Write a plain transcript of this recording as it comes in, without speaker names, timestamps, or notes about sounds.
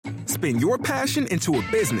Spin your passion into a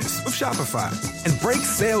business with Shopify and break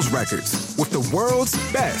sales records with the world's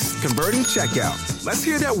best converting checkout. Let's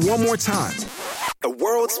hear that one more time. The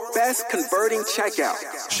world's best converting checkout.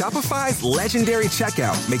 Shopify's legendary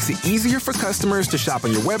checkout makes it easier for customers to shop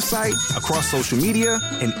on your website, across social media,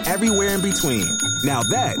 and everywhere in between. Now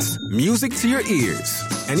that's music to your ears.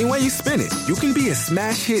 Any way you spin it, you can be a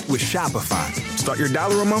smash hit with Shopify. Start your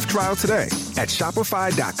 $1 a month trial today at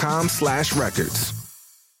shopify.com/records.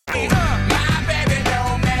 My baby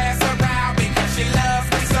don't mess around because she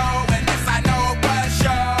loves me so, and this I know for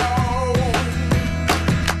sure.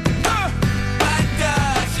 But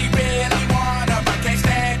does she really wanna, but can't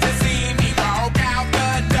stand to see me walk out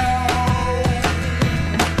the door?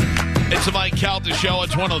 It's the Mike Calta Show.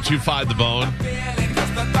 It's 102.5 The Bone.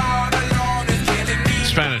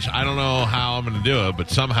 Spanish. I don't know how I'm going to do it, but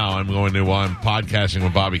somehow I'm going to, while I'm podcasting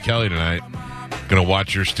with Bobby Kelly tonight, going to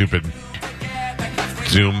watch your stupid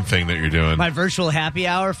Zoom thing that you're doing. My virtual happy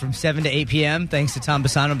hour from 7 to 8 p.m. thanks to Tom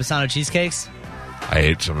Bassano Cheesecakes. I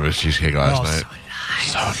ate some of his cheesecake last night.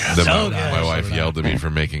 So good. My wife yelled at me for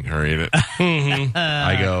making her eat it.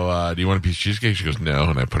 I go, do you want a piece of cheesecake? She goes, no.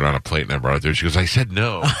 And I put it on a plate and I brought it there. She goes, I said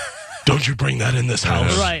no. Don't you bring that in this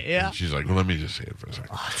house. Right, yeah. And she's like, well, let me just say it for a second.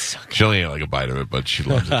 Oh, it's so good. She only ate like a bite of it, but she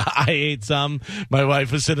loves it. I ate some. My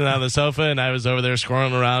wife was sitting on the sofa, and I was over there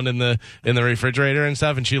squirreling around in the refrigerator and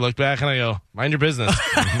stuff, and she looked back, and I go, mind your business.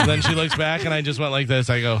 And then she looks back, and I just went like this.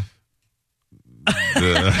 I go,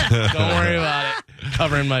 don't worry about it.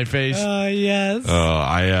 Covering my face. Yes.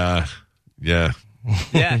 Yeah.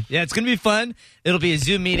 yeah, it's going to be fun. It'll be a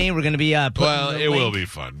Zoom meeting. We're going to be Well, it will be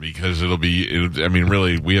fun because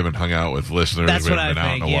really, we haven't hung out with listeners. That's we what haven't been I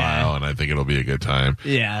out in think, a while, and I think it'll be a good time.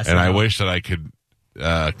 Yeah. And I wish that I could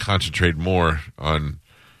concentrate more on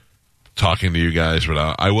talking to you guys, but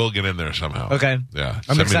I will get in there somehow. Okay. Yeah. I'm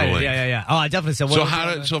Send me the excited. link. Yeah. Oh, I definitely said.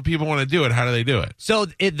 So if people want to do it, how do they do it? So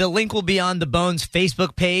the link will be on the Bones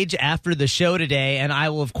Facebook page after the show today, and I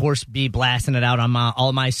will, of course, be blasting it out on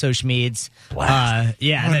all my social medias. On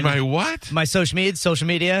then my what? My social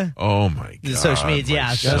media. Oh, my God. Social media,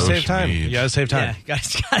 yeah. You gotta save time. Social You gotta save time. Yeah,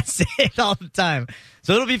 guys, gotta say it all the time.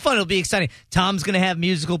 So it'll be fun. It'll be exciting. Tom's going to have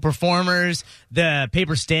musical performers. The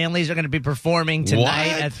Paper Stanleys are going to be performing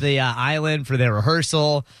tonight at the Island for their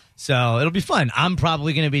rehearsal. So it'll be fun. I'm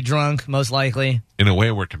probably going to be drunk, most likely. In a way,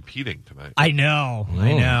 we're competing tonight. I know.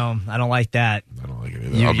 I don't like that. I don't like it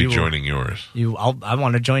either. I'll be joining yours. I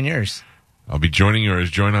want to join yours. I'll be joining yours.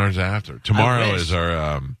 Join ours after. Tomorrow wish. is our,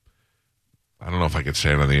 I don't know if I could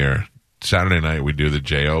say it on the air. Saturday night, we do the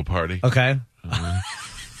J.O. party. Okay.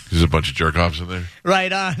 There's a bunch of jerk-offs in there.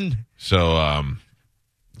 Right on. So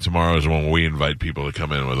tomorrow is when we invite people to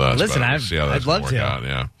come in with us. Listen, see how that's I'd love gonna work to. out,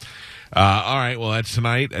 yeah. All right, well, that's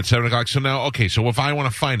tonight at 7 o'clock. So now, okay, so if I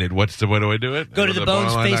want to find it, what do I do it? Go to the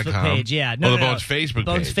Bones Facebook page, yeah. The Bones Facebook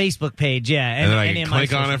Bones page. Facebook page, yeah. And then I can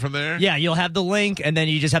click on it from there? Yeah, you'll have the link, and then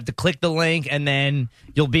you just have to click the link, and then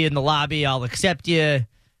you'll be in the lobby. I'll accept you.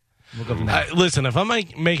 We'll go from there. Listen, if I'm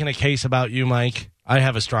making a case about you, Mike, I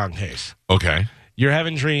have a strong case. Okay. You're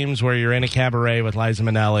having dreams where you're in a cabaret with Liza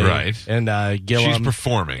Minnelli, right? And Gillum. She's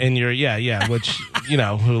performing, and you're which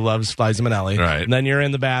who loves Liza Minnelli, right? And then you're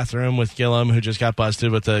in the bathroom with Gillum, who just got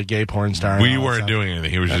busted with a gay porn star. We weren't doing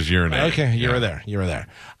anything; he was just urinating. Okay, you were there.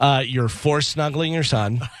 You're force snuggling your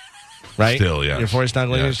son. Right? Still, yes. You're force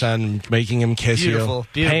snuggling your son, making him kiss Beautiful.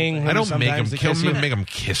 you. Paying him I don't make him kiss you. Make him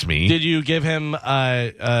kiss me. Did you give him money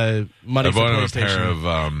I for bought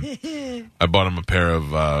PlayStation? I bought him a pair of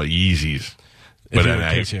Yeezys. But then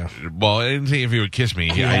I kiss you. Well, I didn't say if he would kiss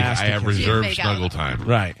me. I have reserved snuggle time.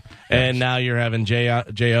 Right. Yes. And now you're having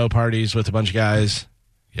J.O. parties with a bunch of guys.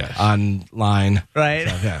 Yes. Online. Right.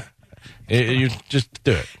 So, yeah. You just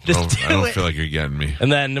do it. I don't feel like you're getting me.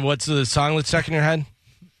 And then what's the song that's stuck in your head?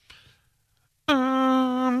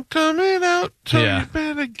 I'm coming out, so you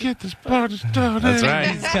better get this party started. That's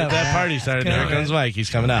right. Get that party started. There comes Mike. He's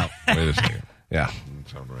coming out. Wait a second. Yeah.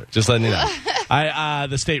 Sound right. Just letting you know.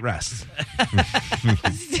 The state rests.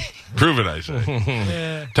 Prove it, I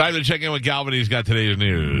say. Time to check in with Galvin. He's got today's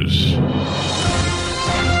news. And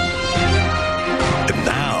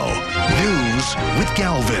now, news with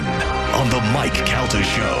Galvin on the Mike Calta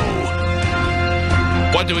Show.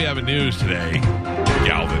 What do we have in news today,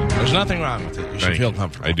 Galvin? There's nothing wrong with it. You should feel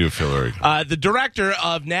comfortable. I do feel very comfortable. The director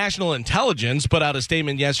of national intelligence put out a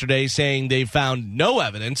statement yesterday saying they found no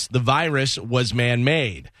evidence the virus was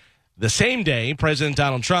man-made. The same day, President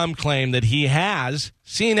Donald Trump claimed that he has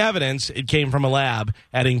seen evidence it came from a lab,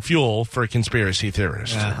 adding fuel for conspiracy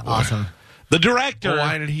theorists. Yeah, awesome. The director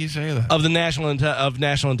why did he say that? of the national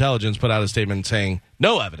intelligence put out a statement saying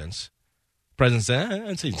no evidence President said,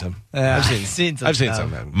 I've seen some. I've I've seen seen stuff.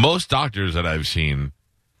 some. Man. Most doctors that I've seen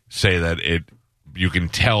say that you can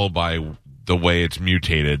tell by the way it's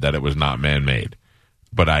mutated that it was not man-made.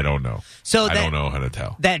 But I don't know. So I don't know how to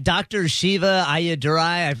tell. That Dr. Shiva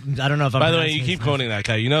Ayyadurai, I don't know if I'm By the way, pronouncing you his keep name. quoting that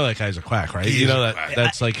guy. You know that guy's a quack, right? He You is know a that quack.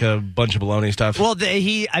 that's like a bunch of baloney stuff. Well,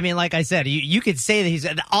 like I said, you could say that he's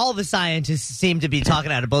all the scientists seem to be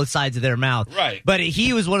talking out of both sides of their mouth. Right. But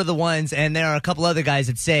he was one of the ones, and there are a couple other guys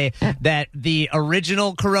that say that the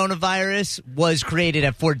original coronavirus was created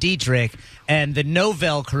at Fort Detrick, and the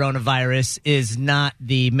novel coronavirus is not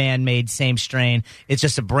the man-made same strain. It's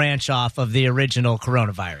just a branch off of the original coronavirus.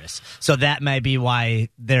 So that might be why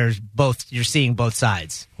you're seeing both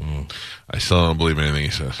sides. I still don't believe anything he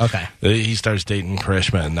says. Okay. He starts dating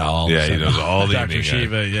Karishma and now all of a Yeah, he sudden- knows all the Dr. Indian guy.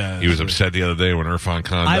 Shiva, yeah. He was upset the other day when Irfan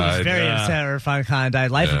Khan died. I was very upset when Irfan Khan died.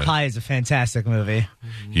 Life Yeah. of Pi is a fantastic movie.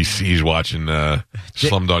 He's watching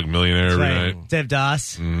Slumdog Millionaire every night. Dev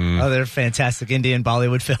Das. Other fantastic Indian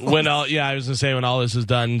Bollywood films. I was going to say, when all this is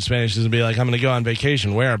done, Spanish is going to be like, I'm going to go on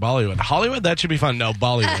vacation. Where? Bollywood. Hollywood? That should be fun. No,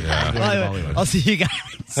 Bollywood. Yeah. Bollywood. I'll see you guys.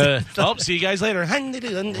 See you guys later.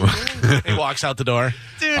 He walks out the door.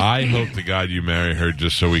 Dude. I hope to God you marry her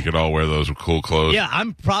just so we could all wear those cool clothes. Yeah,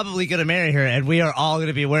 I'm probably going to marry her, and we are all going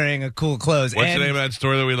to be wearing a cool clothes. What's and the name of that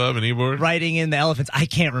store that we love in Ybor? Riding in the elephants. I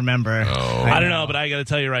can't remember. Oh. I don't know, but I got to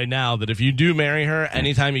tell you right now that if you do marry her,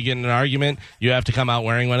 anytime you get in an argument, you have to come out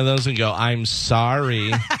wearing one of those and go, I'm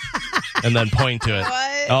sorry, and then point to it.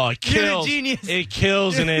 What? Oh, it You're a kills. genius. It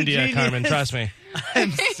kills in You're a India, genius. Carmen. Trust me.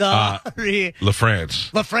 I'm sorry. La France.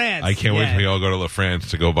 La France. I can't wait Yeah. till we all go to La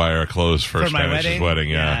France to go buy our clothes for, For my Spanish's wedding.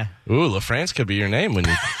 Yeah. Ooh, La France could be your name when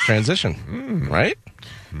you transition, right?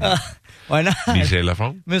 Why not? Michel La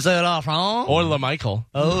France. Monsieur La France. Or La Michael.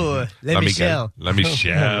 Oh, Le La Michel. La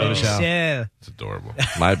Michel. La Michel. Michel. It's adorable.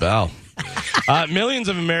 My bell. Millions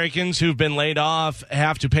of Americans who've been laid off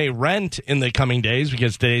have to pay rent in the coming days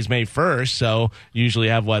because today's May 1st, so you usually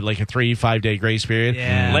have, like a 3-5 day grace period.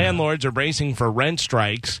 Yeah. Landlords are bracing for rent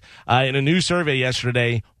strikes. In a new survey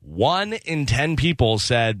yesterday, 1 in 10 people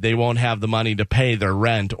said they won't have the money to pay their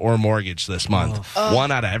rent or mortgage this month.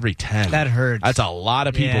 1 out of every 10. That hurts. That's a lot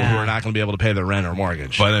of people Yeah. who are not going to be able to pay their rent or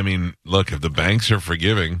mortgage. But I mean, look, if the banks are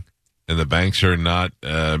forgiving and the banks are not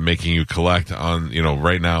making you collect on,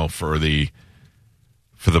 right now for the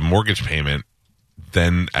mortgage payment,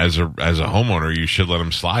 then as a homeowner, you should let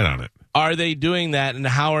them slide on it. Are they doing that, and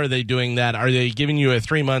how are they doing that? Are they giving you a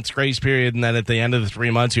 3 months grace period, and then at the end of the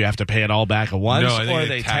 3 months you have to pay it all back at once? No, I think or are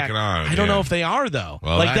they they tack it on, I don't yeah. know if they are though.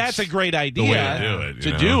 Well, that's a great idea the way to do it,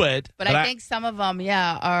 you know? do it. But I think some of them,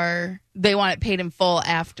 they want it paid in full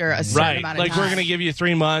after a certain right, amount of like time. we're going to give you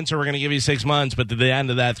 3 months, or we're going to give you 6 months, but at the end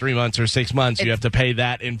of that 3 months or 6 months, you have to pay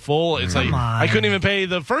that in full. It's like Come on. I couldn't even pay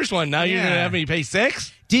the first one. Now you're going to Yeah. have me pay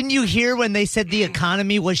 6. Didn't you hear when they said the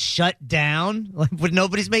economy was shut down? Like,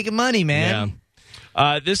 nobody's making money, man.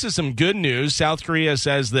 Yeah. This is some good news. South Korea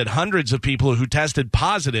says that hundreds of people who tested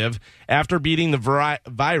positive after beating the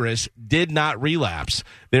virus did not relapse.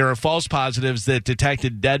 There are false positives that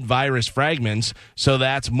detected dead virus fragments, so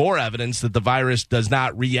that's more evidence that the virus does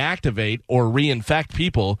not reactivate or reinfect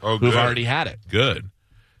people Oh, who've good. already had it.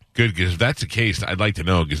 Good, because if that's the case, I'd like to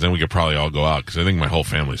know, because then we could probably all go out, because I think my whole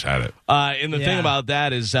family's had it. And the thing Yeah. about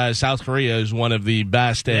that is South Korea is one of the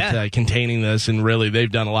best at Yeah. containing this, and really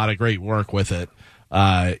they've done a lot of great work with it.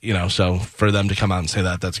 So for them to come out and say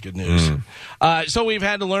that's good news. So we've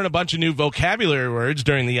had to learn a bunch of new vocabulary words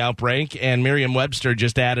during the outbreak, and Merriam-Webster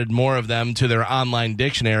just added more of them to their online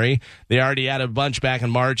dictionary. They already added a bunch back in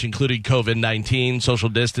March, including COVID-19, social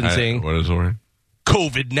distancing. What is the word?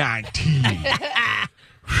 COVID-19.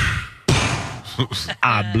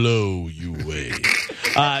 I blow you away.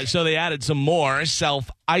 So they added some more.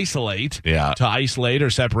 Self-isolate. Yeah. To isolate or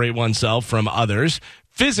separate oneself from others.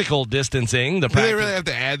 Physical distancing. The Do they practice. really have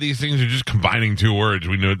to add these things, or just combining two words?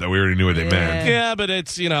 We already knew what they meant. Yeah, but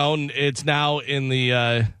it's it's now in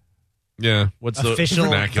the Yeah. what's Official the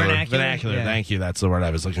vernacular. vernacular. Yeah. Thank you. That's the word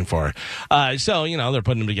I was looking for. So they're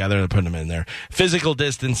putting them together. They're putting them in there. Physical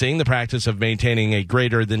distancing, the practice of maintaining a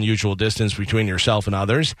greater than usual distance between yourself and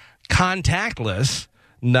others. Contactless,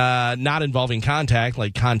 not involving contact,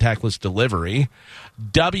 like contactless delivery.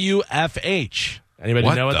 WFH. Anybody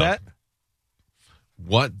What know what the- that?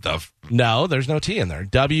 What the? No, there's no T in there.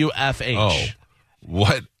 WFH. Oh,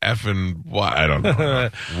 what effing what? I don't know.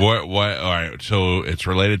 What? All right. So it's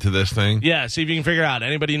related to this thing. Yeah, see if you can figure out.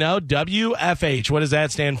 Anybody know? WFH. What does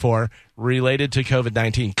that stand for? Related to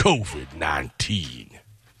COVID-19. COVID-19.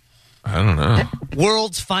 I don't know.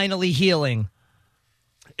 World's finally healing.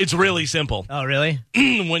 It's really simple. Oh, really?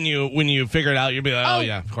 when you figure it out, you'll be like, oh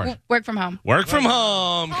yeah, of course. Work from home. Work from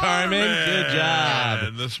home, Carmen. Good job.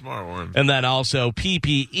 And the smart one. And then also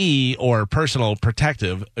PPE or personal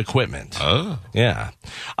protective equipment. Oh. Yeah.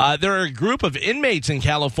 There are a group of inmates in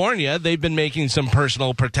California. They've been making some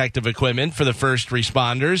personal protective equipment for the first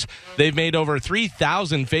responders. They've made over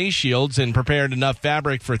 3,000 face shields and prepared enough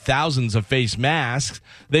fabric for thousands of face masks.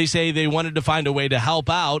 They say they wanted to find a way to help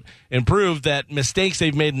out and prove that mistakes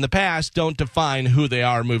they've made in the past don't define who they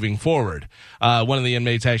are moving forward. One of the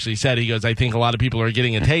inmates actually said, he goes, I think a lot of people are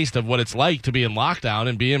getting a taste of what it's like to be in lockdown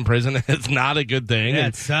and be in prison. It's not a good thing. Yeah,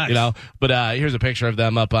 and, it sucks. You know, but here's a picture of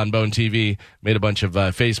them up on Bone TV, made a bunch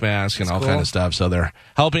of face masks and all kind of stuff. So they're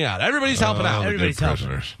helping out. Everybody's helping out. The Everybody's good helping.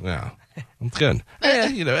 prisoners. Yeah. It's good. Yeah,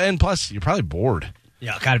 you know, and plus you're probably bored.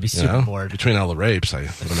 Yeah, gotta be You super know, bored. between all the rapes, I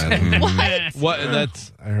would imagine. What?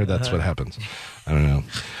 That's I heard that's what happens. I don't know.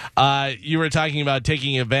 You were talking about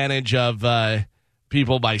taking advantage of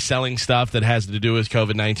people by selling stuff that has to do with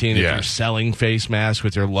COVID-19. If Yeah. you're selling face masks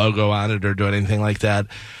with your logo on it or doing anything like that,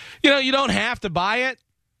 you know, you don't have to buy it.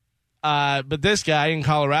 But this guy in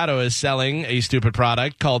Colorado is selling a stupid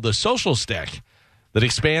product called the Social Stick that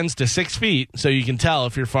expands to 6 feet so you can tell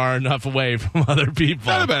if you're far enough away from other people.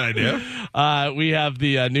 Not a bad idea. We have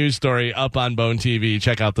the news story up on Bone TV.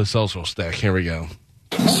 Check out the Social Stick. Here we go.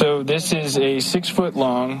 So this is a 6 foot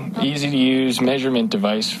long, easy to use measurement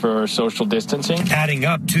device for social distancing. Adding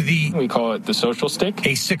up to We call it the Social Stick.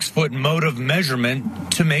 a 6 foot mode of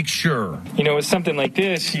measurement to make sure. You know, with something like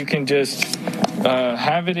this, you can just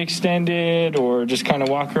have it extended or just kind of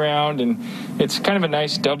walk around, and it's kind of a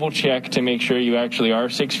nice double check to make sure you actually are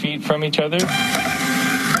 6 feet from each other.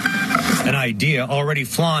 An idea already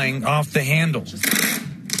flying off the handle.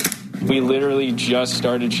 We literally just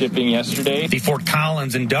started shipping yesterday. The Fort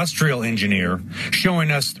Collins industrial engineer showing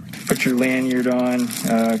us Put your lanyard on,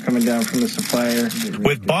 coming down from the supplier.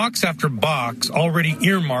 with box after box already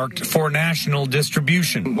earmarked for national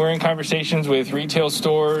distribution. We're in conversations with retail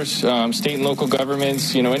stores, state and local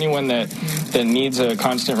governments, you know, anyone that needs a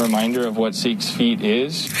constant reminder of what 6 feet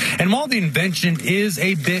is. And while the invention is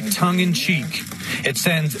a bit tongue-in-cheek, it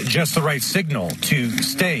sends just the right signal to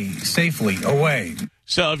stay safely away.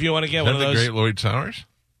 So if you want to get Is one that of the those, Great Lloyd Towers?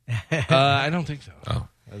 I don't think so. Oh.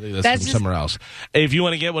 I think that's, That's from just- somewhere else. If you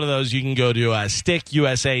want to get one of those, you can go to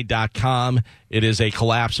stickusa.com. It is a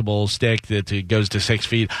collapsible stick that goes to 6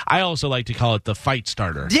 feet. I also like to call it the fight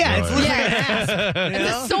starter. Yeah, it's literally Yeah.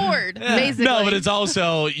 It's a sword, basically. No, but it's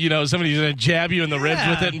also, you know, somebody's going to jab you in the ribs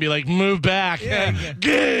with it and be like, move back.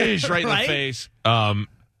 Gish, right in the Right? face.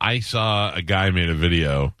 I saw a guy made a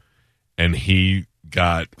video, and he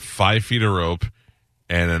got 5 feet of rope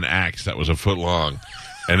and an axe that was a foot long.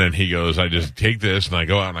 And then he goes, I just take this and I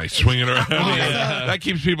go out and I swing it around. That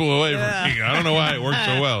keeps people away from me. I don't know why it works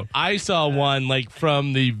so well. I saw one like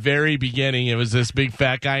from the very beginning. It was this big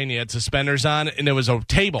fat guy and he had suspenders on and it was a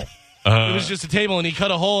table. It was just a table and he cut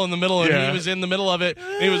a hole in the middle and Yeah. he was in the middle of it.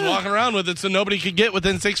 And he was walking around with it so nobody could get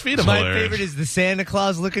within 6 feet of him. My Hilarious. favorite is the Santa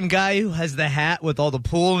Claus looking guy who has the hat with all the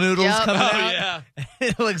pool noodles Yep. coming Oh, out. yeah.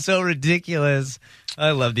 It looks so ridiculous.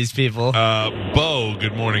 I love these people. Bo,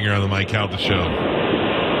 good morning. You're on the Mike Calta Show.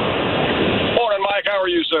 Morning, Mike. How are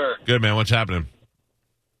you, sir? Good, man. What's happening?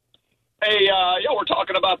 Hey, we're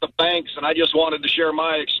talking about the banks, and I just wanted to share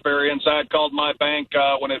my experience. I had called my bank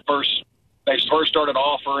when they first started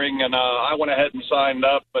offering, and I went ahead and signed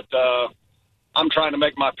up, but I'm trying to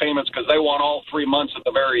make my payments because they want all 3 months at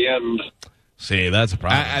the very end. See, that's a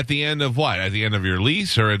problem. At the end of what? At the end of your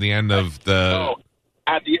lease or at the end of the... So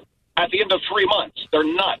at the end of 3 months, they're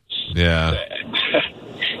nuts. Yeah.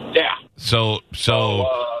 Yeah. So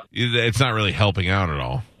it's not really helping out at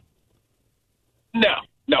all.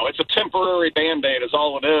 No, it's a temporary Band-Aid is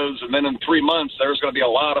all it is, and then in 3 months, there's going to be a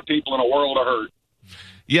lot of people in a world of hurt.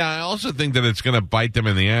 Yeah, I also think that it's going to bite them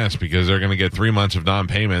in the ass because they're going to get 3 months of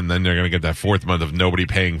non-payment, and then they're going to get that fourth month of nobody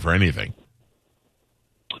paying for anything.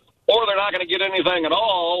 Or they're not going to get anything at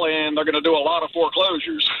all, and they're going to do a lot of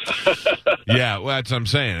foreclosures. Yeah, well, that's what I'm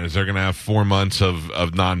saying, is they're going to have 4 months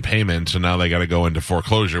of non-payment, so now they got to go into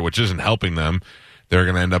foreclosure, which isn't helping them. They're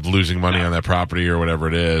going to end up losing money on that property or whatever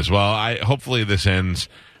it is. Well, hopefully this ends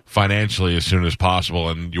financially as soon as possible,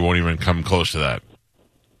 and you won't even come close to that.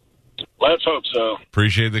 Let's hope so.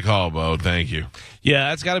 Appreciate the call, Bo. Thank you. Yeah,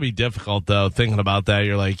 that's got to be difficult, though, thinking about that.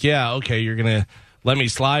 You're like, yeah, okay, you're going to let me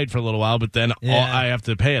slide for a little while, but then I have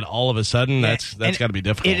to pay it all of a sudden. That's got to be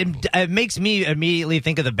difficult. It makes me immediately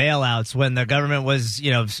think of the bailouts when the government was,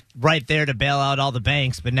 right there to bail out all the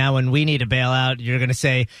banks. But now when we need a bailout, you're going to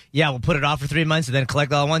say, yeah, we'll put it off for 3 months and then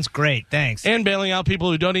collect all at once. Great, thanks. And bailing out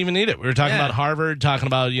people who don't even need it. We were talking about Harvard, talking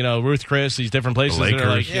about, Ruth Chris, these different places. They're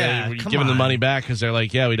like, we're giving the money back because they're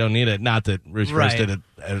like, we don't need it. Not that Ruth Chris did it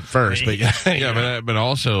at first, but but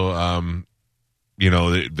also,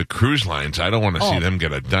 the cruise lines, I don't want to see them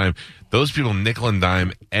get a dime. Those people nickel and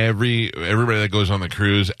dime everybody that goes on the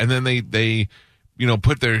cruise, and then they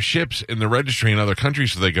put their ships in the registry in other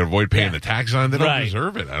countries so they can avoid paying the tax on it. They don't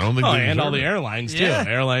deserve it. I don't think they deserve it. And all the airlines, too.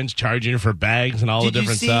 Airlines charging you for bags and all the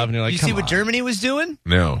different stuff. And you're like, you see what Germany was doing?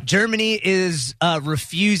 No. Germany is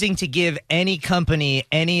refusing to give any company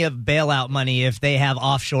any of bailout money if they have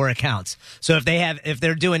offshore accounts. So if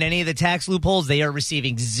they're doing any of the tax loopholes, they are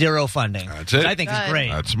receiving zero funding. That's it. Which I think is great.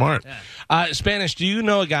 That's smart. Yeah. Spanish, do you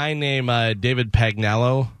know a guy named David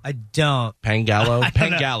Pagano? I don't. Pangalo?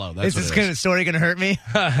 Pangalo. That's is this story going to hurt me?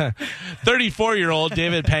 34-year-old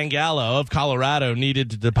David Pangalo of Colorado needed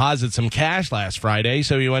to deposit some cash last Friday,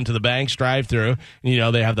 so he went to the bank's drive-thru.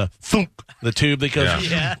 They have the thunk, the tube that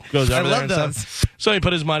goes over there and stuff. So he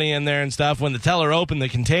put his money in there and stuff. When the teller opened the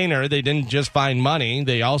container, they didn't just find money.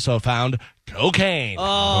 They also found cocaine. He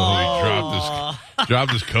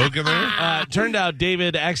dropped his coke in there? Turned out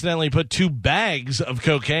David accidentally put 2 bags of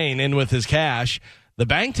cocaine in with his cash. The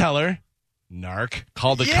bank teller, narc,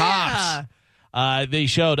 called the cops. They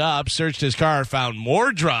showed up, searched his car, found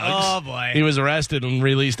more drugs. Oh, boy. He was arrested and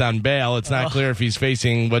released on bail. It's not clear if he's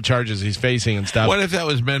facing what charges he's facing and stuff. What if that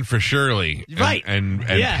was meant for Shirley? Right. And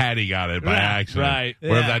Patty got it by accident? Right.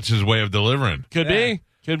 What if that's his way of delivering? Could be.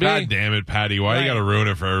 God damn it, Patty. Why you got to ruin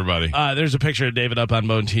it for everybody? There's a picture of David up on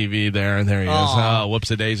Bone TV there, and there he is. Oh,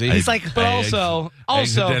 whoops-a-daisy. He's like, but I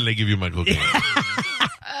accidentally give you my cocaine.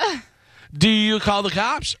 Do you call the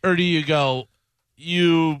cops, or do you go,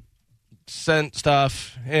 you sent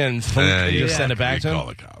stuff and you just send it back to them? You call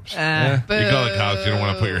the cops. You call the cops. You don't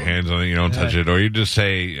want to put your hands on it. You don't touch it. Or you just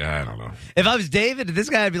say, I don't know. If I was David, this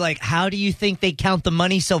guy would be like, how do you think they count the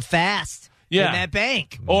money so fast in that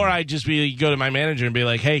bank? Or I'd just go to my manager and be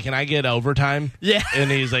like, hey, can I get overtime? Yeah. And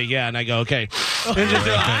he's like, yeah. And I go, okay. And just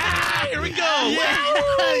do here we go.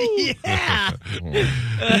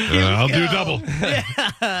 I'll do double.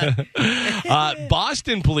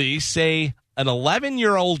 Boston police say an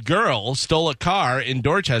 11-year-old girl stole a car in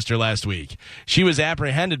Dorchester last week. She was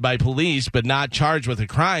apprehended by police but not charged with a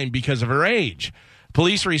crime because of her age.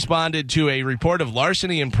 Police responded to a report of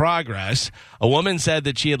larceny in progress. A woman said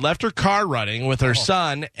that she had left her car running with her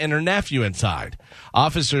son and her nephew inside.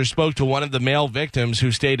 Officers spoke to one of the male victims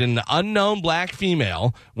who stated an unknown black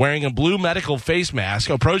female wearing a blue medical face mask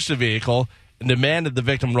approached the vehicle and demanded the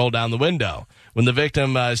victim roll down the window. When the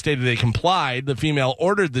victim stated they complied, the female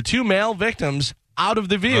ordered the 2 male victims out of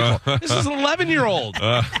the vehicle. This is an 11-year-old.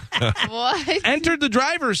 What? Entered the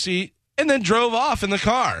driver's seat and then drove off in the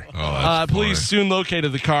car. Police soon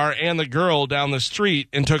located the car and the girl down the street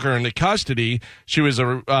and took her into custody. She was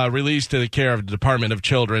released to the care of the Department of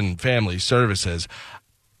Children and Family Services.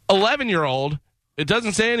 11-year-old, it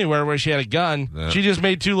doesn't say anywhere where she had a gun. No. She just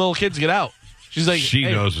made 2 little kids get out. She's like, she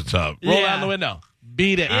knows what's up. Roll down the window.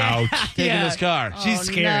 Beat it. Out. Taking this car. She's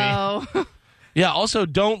scary. No. Yeah, also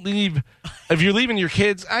don't leave. If you're leaving your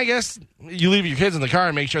kids, I guess you leave your kids in the car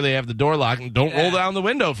and make sure they have the door locked and don't roll down the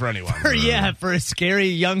window for anyone. For a scary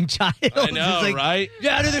young child. I know, right?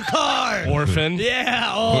 Get out of the car. Orphan.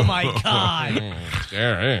 Yeah, oh my God.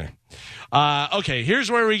 Scary. Okay, here's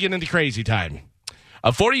where we get into crazy time.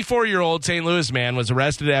 A 44-year-old St. Louis man was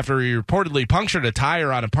arrested after he reportedly punctured a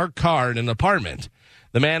tire on a parked car in an apartment.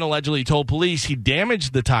 The man allegedly told police he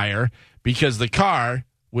damaged the tire because the car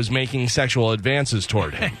was making sexual advances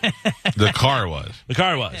toward him. The car was. The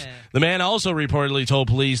car was. Yeah. The man also reportedly told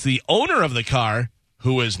police the owner of the car,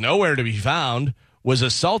 who was nowhere to be found, was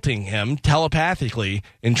assaulting him telepathically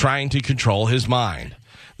and trying to control his mind.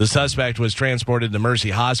 The suspect was transported to Mercy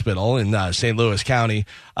Hospital in St. Louis County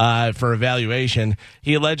for evaluation.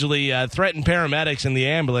 He allegedly threatened paramedics in the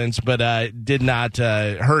ambulance, but did not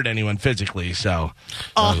hurt anyone physically. So,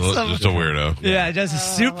 awesome. Just a weirdo. Yeah, just a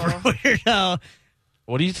super weirdo.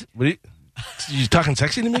 What are you talking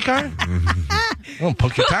sexy to me, car? Don't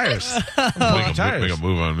poke your tires. Make a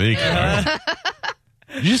move on me, car.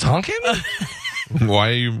 You just honk at me? Why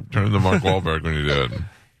are you turning to Mark Wahlberg when you do it?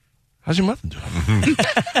 How's your mother doing?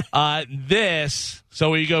 So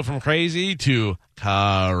we go from crazy to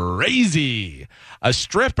crazy. A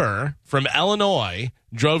stripper from Illinois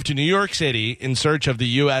drove to New York City in search of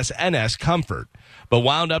the USNS Comfort. but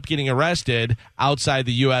wound up getting arrested outside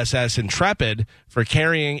the USS Intrepid for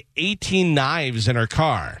carrying 18 knives in her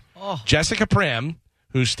car. Jessica Prim,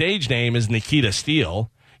 whose stage name is Nikita Steele,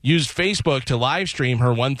 used Facebook to live stream her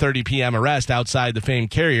 1:30 p.m. arrest outside the famed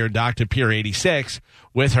carrier docked at Pier 86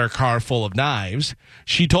 with her car full of knives.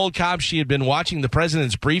 She told cops she had been watching the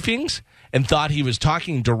president's briefings and thought he was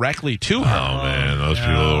talking directly to her. Oh, man, those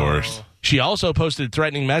people are the worst. She also posted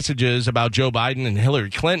threatening messages about Joe Biden and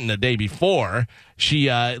Hillary Clinton the day before. She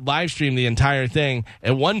live streamed the entire thing.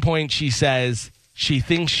 At one point, she says she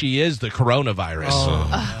thinks she is the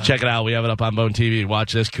coronavirus. Check it out. We have it up on Bone TV.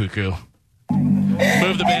 Watch this, cuckoo.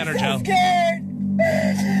 Move the banner, Joe. I'm scared.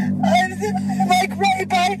 I'm like right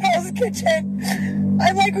by Hell's Kitchen.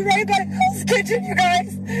 I'm like right by Hell's Kitchen, you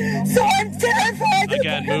guys. So I'm terrified.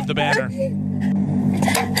 Again, move the banner.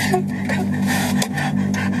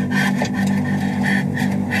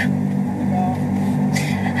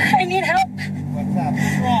 I need help. What's up?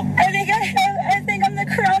 What's wrong? I think I'm the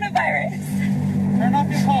coronavirus. Turn off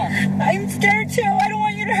your car. I'm scared too. I don't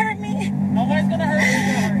want you to hurt me. Nobody's gonna hurt you.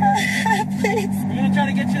 Please. We're gonna try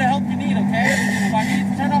to get you the help you need, okay? So I need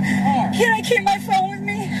you to turn off your car. Can I keep my phone with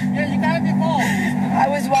me? Yeah, you can have your phone. I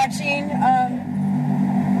was watching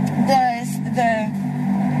the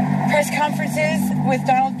press conferences with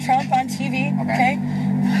Donald Trump on TV. Okay.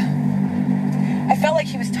 I felt like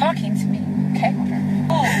he was talking to me. Okay.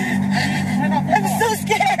 Oh, I need you to turn off your car. I'm so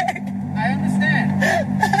scared. I understand.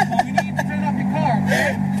 Well, you need to turn off your car,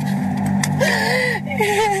 okay?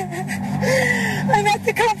 I'm at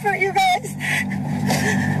the comfort, you guys.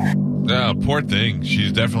 Yeah, poor thing.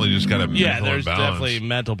 She's definitely just got a mental there's imbalance. definitely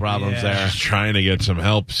mental problems there. She's trying to get some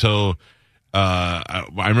help. So I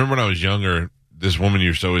remember when I was younger, this woman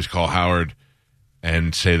used to always call Howard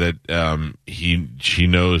and say that she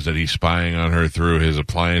knows that he's spying on her through his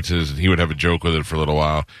appliances, and he would have a joke with it for a little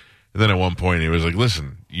while. And then at one point he was like,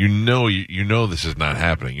 listen, you know this is not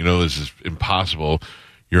happening. You know this is impossible.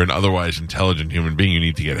 You're an otherwise intelligent human being. You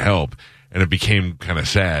need to get help. And it became kind of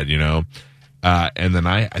sad, you know. And then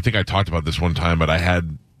I think I talked about this one time, but I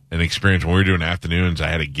had an experience when we were doing afternoons. I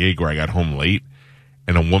had a gig where I got home late,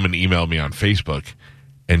 and a woman emailed me on Facebook,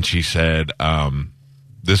 and she said,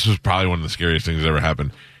 this was probably one of the scariest things that ever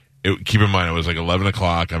happened. Keep in mind, it was like 11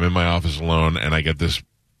 o'clock. I'm in my office alone, and I get this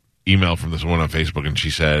email from this woman on Facebook, and she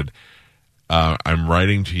said, I'm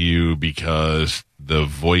writing to you because the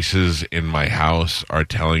voices in my house are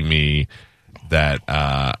telling me that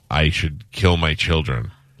I should kill my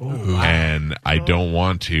children. Ooh. And I don't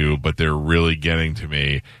want to, but they're really getting to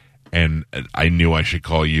me, and I knew I should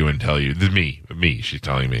call you and tell you. Me, she's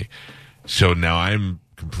telling me. So now I'm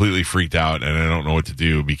completely freaked out, and I don't know what to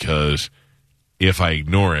do, because if I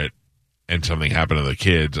ignore it and something happened to the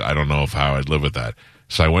kids, I don't know how I'd live with that.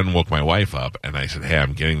 So I went and woke my wife up, and I said, hey,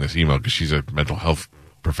 I'm getting this email, because she's a mental health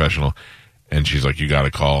professional. And she's like, you got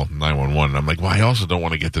to call 911. And I'm like, well, I also don't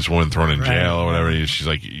want to get this woman thrown in jail or whatever. She's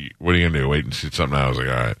like, what are you going to do? Wait and see something out. I was like,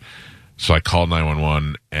 all right. So I called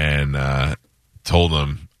 911 and told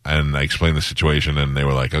them, and I explained the situation, and they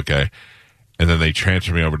were like, okay. And then they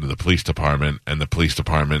transferred me over to the police department, and the police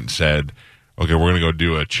department said, okay, we're going to go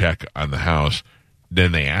do a check on the house.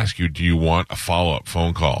 Then they ask you, do you want a follow-up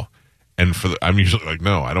phone call? And I'm usually like,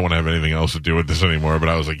 no, I don't want to have anything else to do with this anymore. But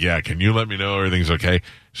I was like, yeah, can you let me know everything's okay?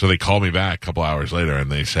 So they called me back a couple hours later,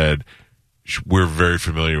 and they said, we're very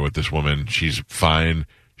familiar with this woman. She's fine.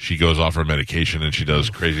 She goes off her medication, and she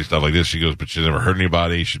does crazy stuff like this. She goes, but she's never hurt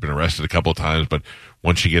anybody. She's been arrested a couple of times, but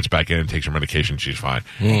once she gets back in and takes her medication, she's fine.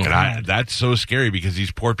 And that's so scary, because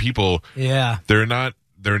these poor people, they're not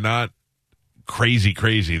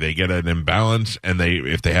crazy. They get an imbalance, and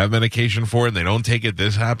if they have medication for it and they don't take it,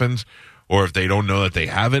 this happens. Or if they don't know that they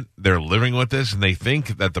have it, they're living with this, and they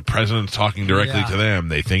think that the president's talking directly to them.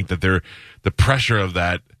 They think that the pressure of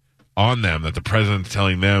that on them, that the president's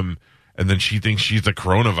telling them, and then she thinks she's the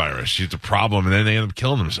coronavirus. She's the problem, and then they end up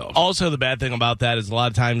killing themselves. Also, the bad thing about that is a lot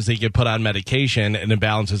of times they get put on medication, and it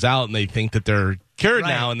balances out, and they think that they're cured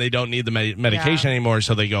now, and they don't need the medication anymore,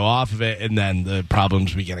 so they go off of it, and then the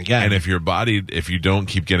problems begin again. And if you don't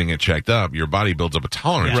keep getting it checked up, your body builds up a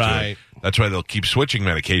tolerance to it. That's why they'll keep switching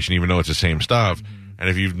medication, even though it's the same stuff. Mm-hmm. And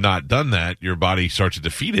if you've not done that, your body starts to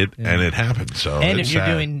defeat it, and it happens. So, and if you're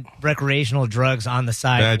doing recreational drugs on the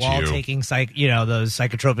side while taking those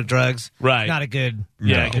psychotropic drugs, not a good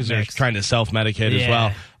because they're trying to self-medicate as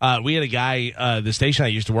well. We had a guy, the station I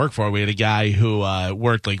used to work for, we had a guy who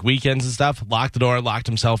worked like weekends and stuff, locked the door, locked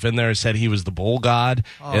himself in there, said he was the bull god,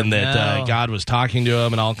 and that God was talking to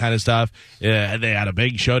him and all kind of stuff. Yeah, they had a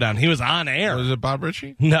big showdown. He was on air. Was it Bob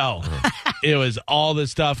Ritchie? No. it was all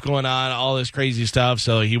this stuff going on, all this crazy stuff.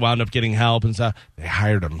 So he wound up getting help and stuff. They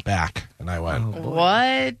hired him back, and I went,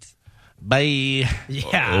 What? bye.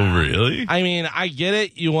 Yeah. Oh, really? I mean, I get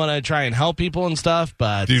it. You want to try and help people and stuff,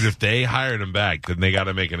 but Dude, if they hired him back, then they got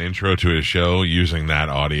to make an intro to his show using that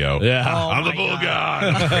audio. yeah. I'm the Bull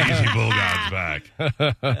God. Crazy Bull God's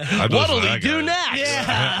back. What'll he do next?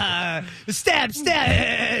 Yeah. Stab.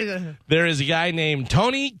 There is a guy named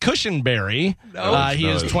Tony Cushenberry. He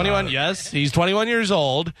is 21. Yes, he's 21 years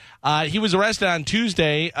old. He was arrested on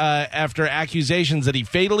Tuesday after accusations that he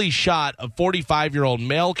fatally shot a 45-year-old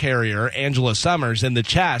mail carrier, Angela Summers, in the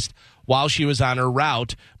chest while she was on her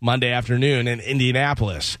route Monday afternoon in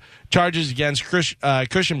Indianapolis. Charges against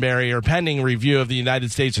Cushenberry are pending review of the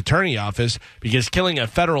United States Attorney Office because killing a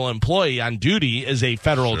federal employee on duty is a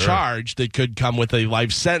federal charge that could come with a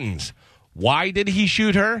life sentence. Why did he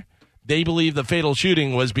shoot her? They believe the fatal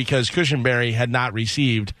shooting was because Cushenberry had not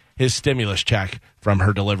received his stimulus check from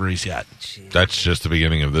her deliveries yet. That's just the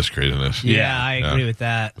beginning of this craziness. Yeah, I agree with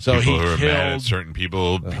that. So People he who are mad at killed. certain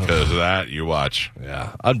people because of that, you watch.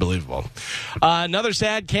 Yeah, unbelievable. Another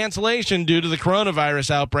sad cancellation due to the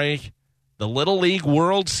coronavirus outbreak. The Little League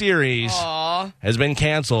World Series has been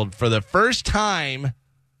canceled for the first time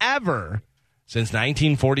ever since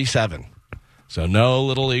 1947. So no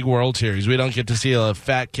Little League World Series. We don't get to see a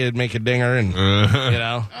fat kid make a dinger and,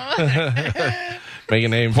 make a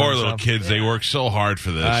name for Poor little himself. kids, they work so hard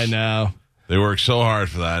for this. I know. They work so hard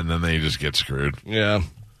for that, and then they just get screwed. Yeah.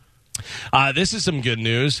 This is some good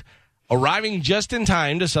news. Arriving just in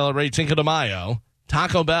time to celebrate Cinco de Mayo,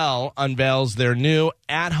 Taco Bell unveils their new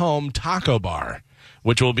at-home taco bar,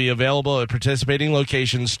 which will be available at participating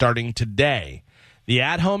locations starting today. The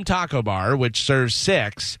at-home taco bar, which serves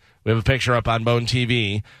 6, we have a picture up on Bone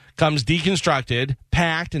TV, comes deconstructed,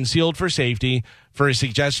 packed, and sealed for safety for a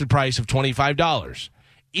suggested price of $25.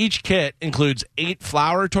 Each kit includes 8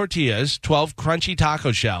 flour tortillas, 12 crunchy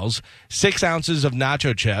taco shells, 6 ounces of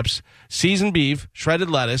nacho chips, seasoned beef,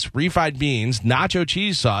 shredded lettuce, refried beans, nacho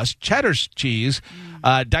cheese sauce, cheddar cheese,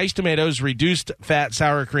 diced tomatoes, reduced fat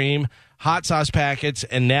sour cream, hot sauce packets,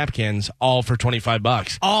 and napkins, all for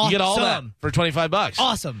 $25. Awesome. You get all that for $25.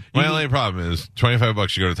 Awesome. My only problem is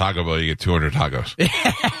 $25. You go to Taco Bell, you get 200 tacos.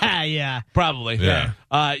 Yeah. Probably. Yeah.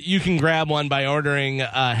 You can grab one by ordering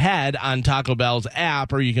ahead on Taco Bell's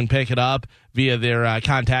app, or you can pick it up via their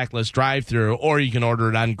contactless drive-thru, or you can order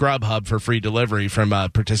it on Grubhub for free delivery from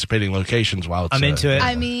participating locations while it's I'm into it.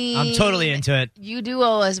 I mean, I'm totally into it. You do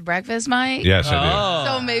owe us breakfast, Mike. Yes, I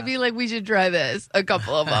So maybe we should try this. A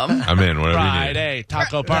couple of them. do. I'm in. Whatever you need. Friday,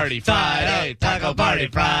 taco party. Friday, taco party.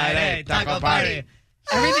 Friday, taco party.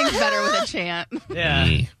 Everything's better with a chant. Yeah.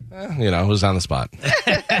 It was on the spot.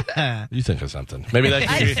 You think of something. Maybe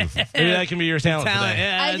that can be your talent today.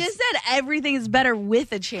 Yeah, I just said everything is better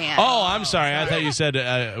with a chant. Oh, I'm sorry. I thought you said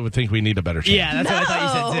I would think we need a better chance. Yeah, that's what I thought you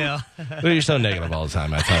said too. Well, you're so negative all the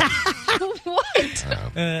time. I thought.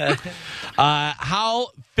 What? How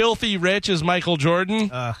filthy rich is Michael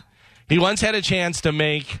Jordan? He once had a chance to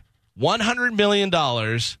make $100 million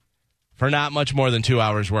for not much more than 2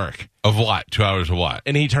 hours work. Of what? 2 hours of what?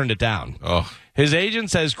 And he turned it down. Oh. His agent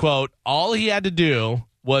says, quote, all he had to do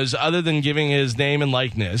was, other than giving his name and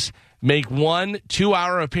likeness, make 1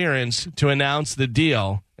 2-hour appearance to announce the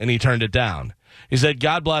deal, and he turned it down. He said,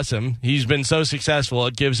 God bless him. He's been so successful,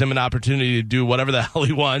 it gives him an opportunity to do whatever the hell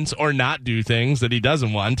he wants or not do things that he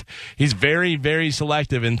doesn't want. He's very, very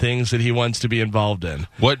selective in things that he wants to be involved in.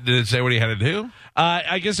 What did it say what he had to do?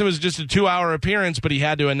 I guess it was just a 2-hour appearance, but he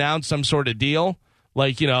had to announce some sort of deal.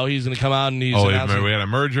 Like, he's going to come out and he's announcing we had a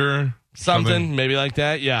merger? something, maybe like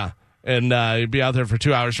that, yeah. And he'd be out there for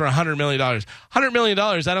 2 hours for $100 million. $100 million,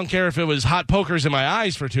 I don't care if it was hot pokers in my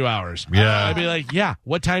eyes for 2 hours. Yeah. I'd be like, yeah,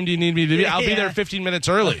 what time do you need me to be? I'll be there 15 minutes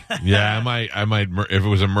early. Yeah, I might. If it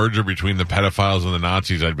was a merger between the pedophiles and the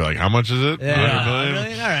Nazis, I'd be like, how much is it? Yeah. 100 million?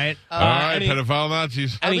 Really? All right. All right, pedophile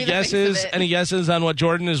Nazis. I'll be the face of it. Any guesses on what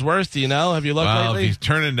Jordan is worth? Do you know? Have you looked Well, if lately? he's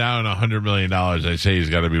turning down $100 million, I'd say he's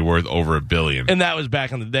got to be worth over $1 billion. And that was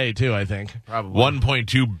back in the day, too, I think. Probably.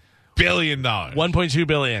 $1.2 billion. $1.2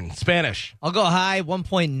 billion. Spanish. I'll go high,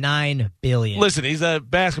 1.9 billion. Listen, he's a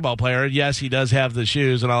basketball player. Yes, he does have the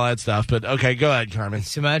shoes and all that stuff. But, okay, go ahead, Carmen.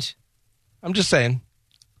 Too much? I'm just saying.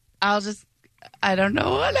 I don't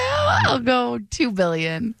know what now. I'll go $2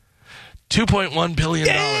 billion. $2.1 billion.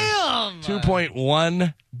 Damn!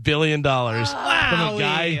 $2.1 billion from a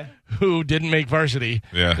guy who didn't make varsity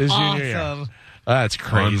his junior year. Awesome. That's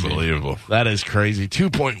crazy. Unbelievable. That is crazy.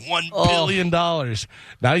 $2.1 billion.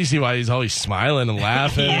 Now you see why he's always smiling and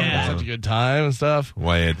laughing. Yeah. And having such a good time and stuff.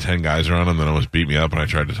 Why he had 10 guys around him that almost beat me up when I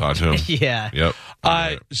tried to talk to him. Yeah. Yep.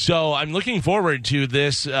 So I'm looking forward to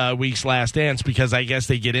this week's Last Dance because I guess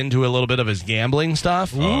they get into a little bit of his gambling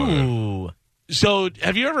stuff. Ooh. So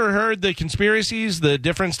have you ever heard the conspiracies, the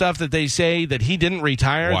different stuff that they say that he didn't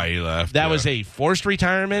retire? Why he left. That was a forced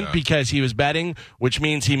retirement because he was betting, which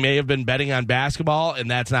means he may have been betting on basketball, and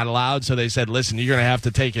that's not allowed. So they said, listen, you're going to have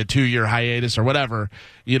to take a 2-year hiatus or whatever,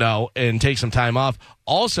 and take some time off.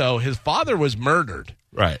 Also, his father was murdered.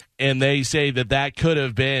 Right. And they say that could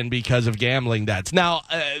have been because of gambling debts. Now,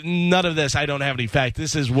 none of this, I don't have any fact.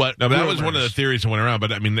 This is what. No, that was one of the theories that went around.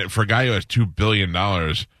 But, I mean, for a guy who has $2 billion,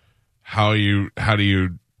 how do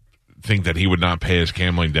you think that he would not pay his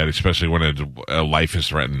gambling debt, especially when a life is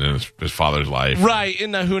threatened in his father's life? Right.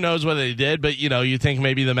 And who knows whether he did. But, you think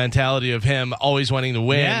maybe the mentality of him always wanting to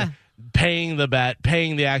win. Yeah. Paying the bet,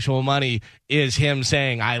 paying the actual money is him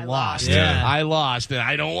saying, I lost. Yeah. I lost, and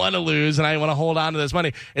I don't want to lose, and I want to hold on to this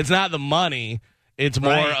money. It's not the money. It's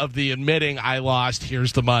more of the admitting I lost,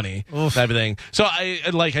 here's the money type of thing. So,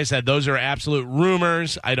 like I said, those are absolute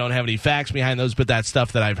rumors. I don't have any facts behind those, but that's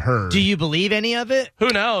stuff that I've heard. Do you believe any of it? Who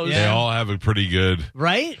knows? They all have a pretty good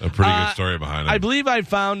good story behind it. I believe I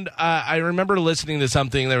found, I remember listening to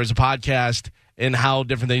something, there was a podcast, and how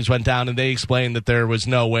different things went down, and they explained that there was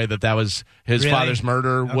no way that was his father's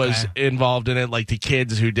murder was involved in it. Like the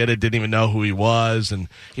kids who did it didn't even know who he was, and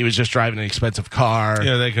he was just driving an expensive car.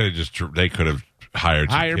 Yeah, they could have hired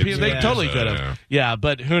people. They totally could have. Yeah,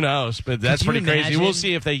 but who knows? But that's pretty crazy. We'll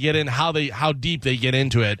see if they get in how deep they get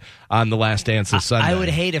into it on the Last Dance this Sunday. I would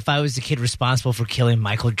hate if I was the kid responsible for killing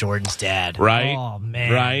Michael Jordan's dad. Right? Oh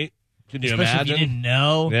man. Right? Can you Especially imagine? If you didn't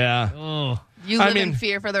know. Yeah. Oh. You live in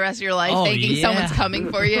fear for the rest of your life, thinking someone's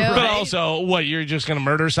coming for you. But also, you're just going to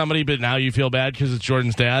murder somebody, but now you feel bad because it's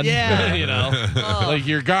Jordan's dad? Yeah. Like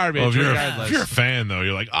you're garbage. Well, if you're a fan, though,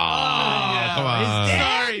 you're like, come on.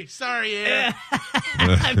 Sorry, yeah.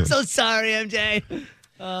 I'm so sorry, MJ.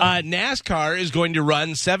 NASCAR is going to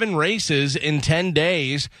run 7 races in 10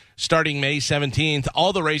 days starting May 17th.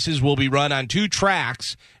 All the races will be run on 2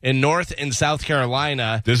 tracks in North and South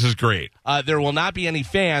Carolina. This is great. There will not be any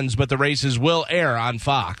fans, but the races will air on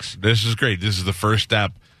Fox. This is great. This is the first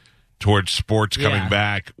step towards sports coming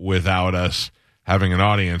back without us having an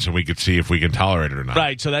audience, and we could see if we can tolerate it or not.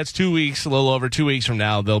 Right, so that's 2 weeks, a little over 2 weeks from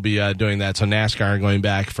now, they'll be doing that. So NASCAR going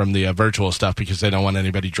back from the virtual stuff because they don't want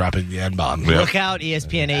anybody dropping the N-bomb. Yep. Look out,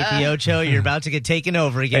 ESPN 8 The Ocho. You're about to get taken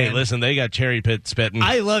over again. Hey, listen, they got cherry pit spitting.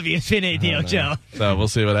 I love ESPN 8 The Ocho. So we'll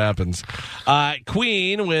see what happens.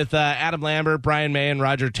 Queen with Adam Lambert, Brian May, and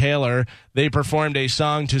Roger Taylor, they performed a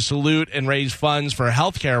song to salute and raise funds for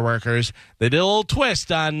healthcare workers. They did a little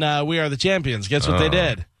twist on We Are the Champions. Guess what they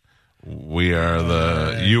did? You are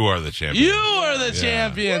the champion. You are the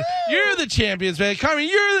champion. Woo! You're the champions, man. Carmen,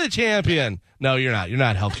 you're the champion. No, you're not. You're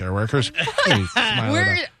not healthcare workers.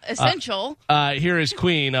 We're essential. Here is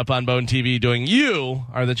Queen up on Bone TV doing You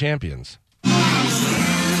Are the Champions.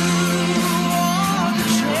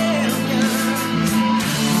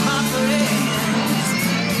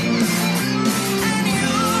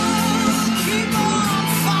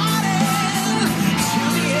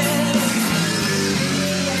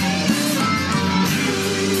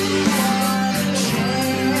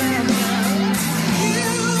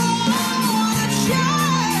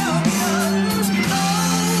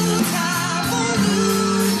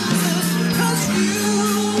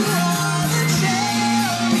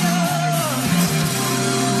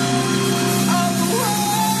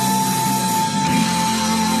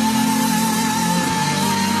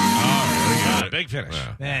 Big finish.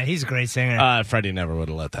 Yeah. Man, he's a great singer. Freddie never would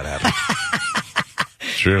have let that happen.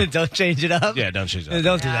 True. Don't change it up. Yeah, don't change it.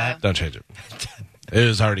 Don't do that. Don't change it. It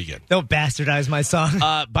was already good. Don't bastardize my song.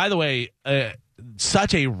 By the way,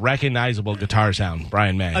 such a recognizable guitar sound,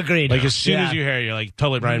 Brian May. Agreed. Like as soon as you hear it, you're like,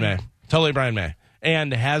 totally Brian May. Totally Brian May.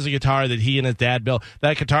 And has a guitar that he and his dad built.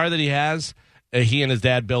 That guitar that he has, he and his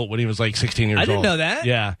dad built when he was like 16 years old. I didn't know that.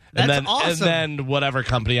 Yeah. That's awesome. And then whatever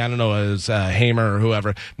company, I don't know, it was Hamer or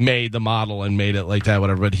whoever, made the model and made it like that,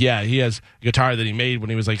 whatever. But yeah, he has a guitar that he made when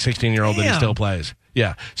he was like 16-year-old that he still plays.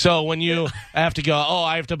 Yeah. So when you have to go,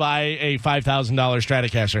 I have to buy a $5,000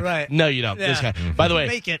 Stratocaster. Right. No, you don't. Yeah. This guy. By the way,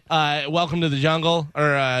 Make it. Welcome to the Jungle,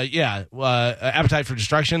 or Appetite for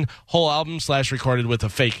Destruction, whole album / recorded with a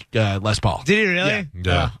fake Les Paul. Did he really?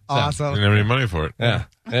 Yeah. Awesome. Didn't have any money for it. Yeah.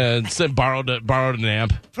 It's borrowed an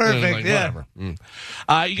amp. Perfect, Like, yeah.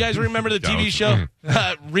 whatever. You guys remember the TV show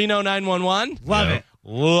Reno 911? Love it.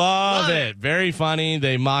 Love it. Very funny.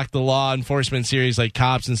 They mock the law enforcement series like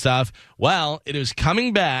Cops and stuff. Well, it is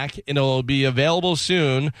coming back, and it will be available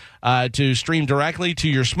soon to stream directly to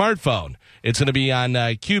your smartphone. It's going to be on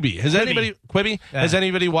Quibi. Quibi? Yeah. Has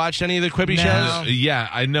anybody watched any of the Quibi shows? Yeah,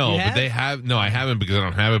 I know, but they have. No, I haven't because I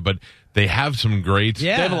don't have it. But they have some great. They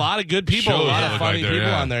have a lot of good people, shows a lot that of look funny like they're-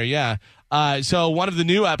 people on there. Yeah. So one of the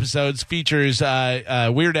new episodes features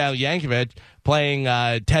Weird Al Yankovic playing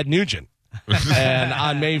Ted Nugent. And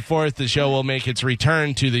on May 4th, the show will make its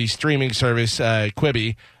return to the streaming service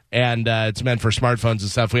Quibi. And it's meant for smartphones and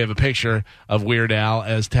stuff. We have a picture of Weird Al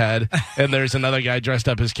as Ted, and there's another guy dressed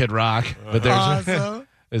up as Kid Rock. But there's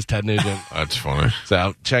is Ted Nugent. That's funny.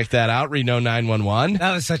 So check that out. Reno 911.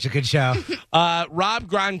 That was such a good show. Rob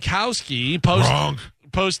Gronkowski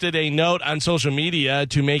posted a note on social media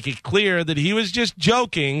to make it clear that he was just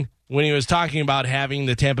joking when he was talking about having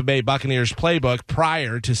the Tampa Bay Buccaneers playbook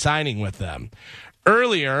prior to signing with them.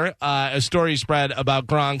 Earlier, a story spread about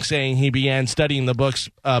Gronk saying he began studying the Bucs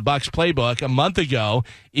playbook a month ago,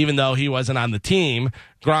 even though he wasn't on the team.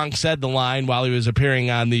 Gronk said the line while he was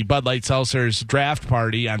appearing on the Bud Light Seltzer's draft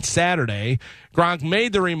party on Saturday. Gronk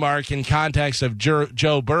made the remark in context of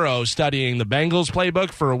Joe Burrow studying the Bengals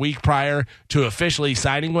playbook for a week prior to officially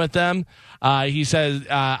signing with them. He says,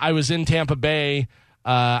 I was in Tampa Bay.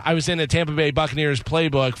 I was in a Tampa Bay Buccaneers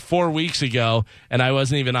playbook 4 weeks ago, and I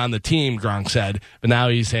wasn't even on the team, Gronk said. But now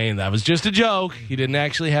he's saying that was just a joke. He didn't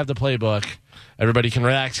actually have the playbook. Everybody can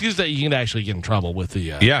relax. Because you can actually get in trouble with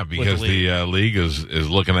the because the league is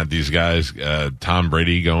looking at these guys. Tom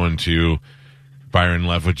Brady going to Byron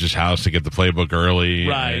Leftwich's house to get the playbook early.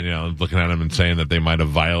 Right. And, looking at him and saying that they might have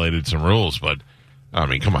violated some rules. But, I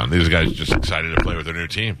mean, come on. These guys are just excited to play with their new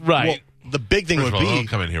team. Right. Well, the big thing First would of all, be... don't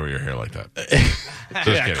come in here with your hair like that.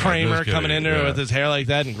 Kramer coming in there with his hair like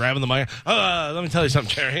that and grabbing the mic. Let me tell you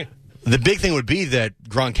something, Jerry. The big thing would be that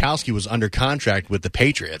Gronkowski was under contract with the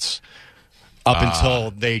Patriots up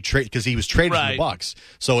until they trade, because he was traded from the Bucs.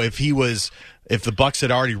 So if the Bucs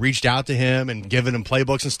had already reached out to him and given him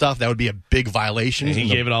playbooks and stuff, that would be a big violation. And he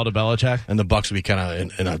gave it all to Belichick, and the Bucs would be kind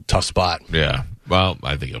of in a tough spot. Yeah. Well,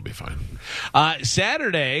 I think he'll be fine.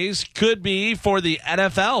 Saturdays could be for the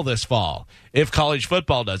NFL this fall if college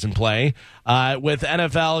football doesn't play. With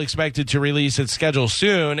NFL expected to release its schedule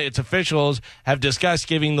soon, its officials have discussed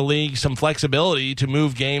giving the league some flexibility to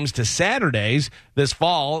move games to Saturdays this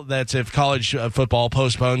fall. That's if college football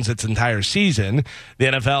postpones its entire season. The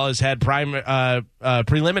NFL has had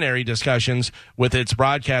preliminary discussions with its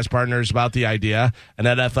broadcast partners about the idea. An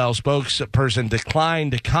NFL spokesperson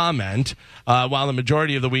declined to comment, while the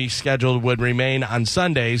majority of the week's schedule would remain on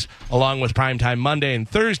Sundays, along with primetime Monday and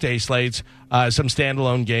Thursday slates. Some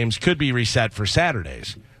standalone games could be reset for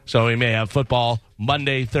Saturdays. So we may have football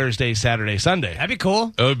Monday, Thursday, Saturday, Sunday. That'd be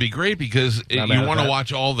cool. It would be great because you want to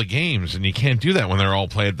watch all the games, and you can't do that when they're all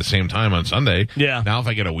played at the same time on Sunday. Yeah. Now, if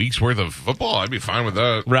I get a week's worth of football, I'd be fine with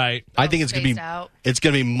that. Right. I think it's going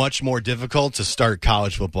to be much more difficult to start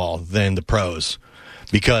college football than the pros.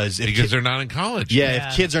 Because they're not in college. Yeah,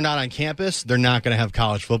 if kids are not on campus, they're not going to have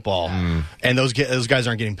college football. And those guys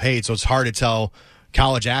aren't getting paid, so it's hard to tell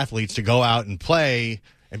college athletes to go out and play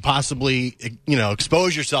and possibly,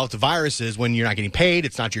 expose yourself to viruses when you're not getting paid.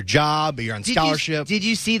 It's not your job, but you're on scholarship. Did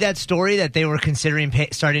you see that story that they were considering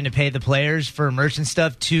starting to pay the players for merch and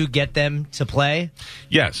stuff to get them to play?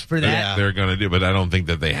 Yes. For that? They're going to do, but I don't think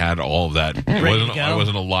that they had all of that. It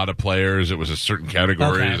wasn't a lot of players. It was a certain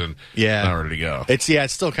categories and not ready to go.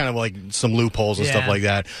 It's still kind of like some loopholes and stuff like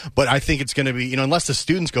that. But I think it's going to be, unless the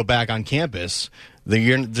students go back on campus, there's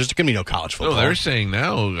going to be no college football. No, they're saying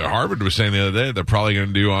now, Harvard was saying the other day, they're probably going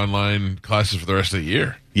to do online classes for the rest of the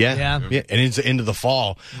year. Yeah. And it's into the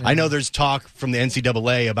fall. Yeah. I know there's talk from the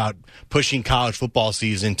NCAA about pushing college football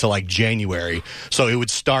season to like January. So it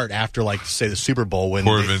would start after, like, say, the Super Bowl.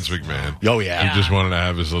 Poor Vince McMahon. Oh, yeah. He just wanted to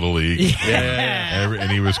have his little league. Yeah.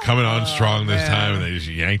 And he was coming on strong this time, and they just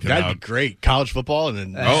yanked it out. That'd be great. College football. And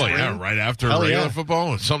then right after regular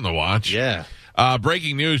football. It's something to watch. Yeah.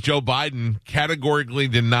 Breaking news, Joe Biden categorically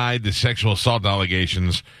denied the sexual assault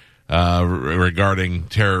allegations regarding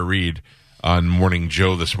Tara Reid on Morning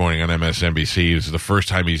Joe this morning on MSNBC. This is the first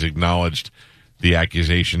time he's acknowledged the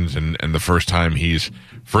accusations and the first time it's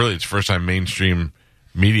the first time mainstream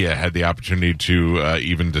media had the opportunity to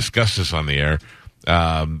even discuss this on the air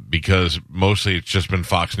because mostly it's just been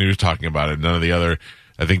Fox News talking about it. None of the other,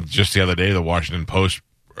 I think just the other day, the Washington Post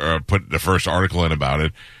put the first article in about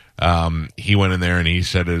it. He went in there and he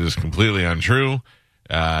said it is completely untrue.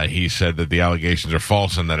 He said that the allegations are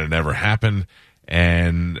false and that it never happened.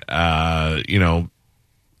 And,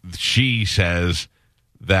 she says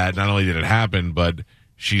that not only did it happen, but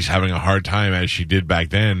she's having a hard time, as she did back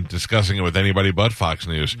then, discussing it with anybody but Fox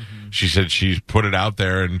News. She said she's put it out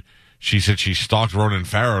there, and she said she stalked Ronan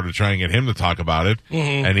Farrow to try and get him to talk about it,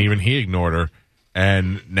 and even he ignored her.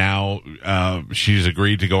 And now she's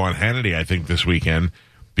agreed to go on Hannity, I think, this weekend,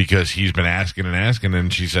 because he's been asking,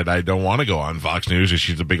 and she said, I don't want to go on Fox News, because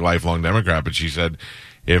she's a big lifelong Democrat, but she said,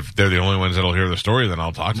 if they're the only ones that'll hear the story, then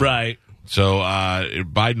I'll talk to them. Right. So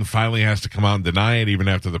Biden finally has to come out and deny it, even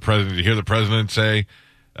after the president. You hear the president say,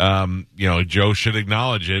 Joe should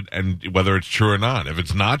acknowledge it, and whether it's true or not. If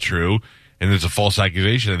it's not true, and it's a false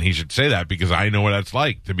accusation, then he should say that, because I know what that's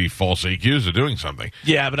like to be falsely accused of doing something.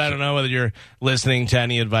 Yeah, but I don't know whether you're listening to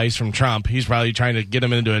any advice from Trump. He's probably trying to get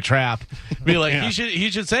him into a trap. Be like, he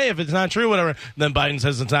should say if it's not true, whatever. Then Biden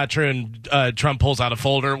says it's not true, and Trump pulls out a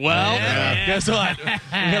folder. Well, guess what? We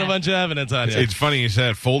got a bunch of evidence on you. It's funny you said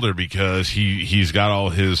that folder, because he's got all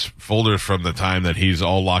his folders from the time that he's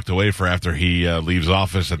all locked away for after he leaves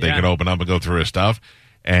office, that they can open up and go through his stuff.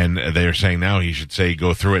 And they're saying now he should say,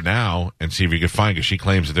 go through it now and see if you can find, because she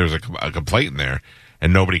claims that there's a complaint in there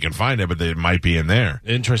and nobody can find it, but it might be in there.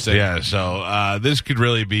 Interesting. Yeah. So this could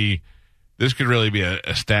really be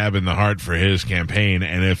a stab in the heart for his campaign.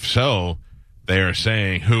 And if so, they are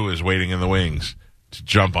saying who is waiting in the wings to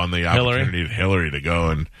jump on the opportunity of Hillary to go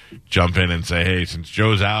and jump in and say, hey, since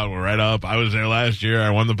Joe's out, we're right up. I was there last year.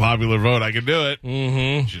 I won the popular vote. I can do it.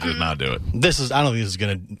 Mm-hmm. She does not do it. I don't think this is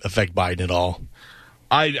going to affect Biden at all.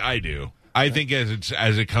 I do. I think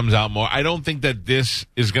as it comes out more, I don't think that this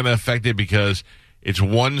is going to affect it, because it's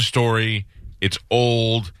one story, it's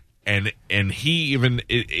old, and he even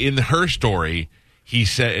in her story, he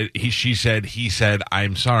said,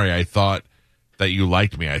 I'm sorry, I thought that you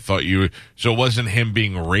liked me. I thought you. So it wasn't him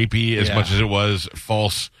being rapey as much as it was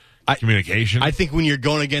false communication. I think when you're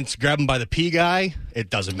going against grab him by the pee guy, it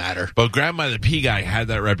doesn't matter. But grab him by the pee guy had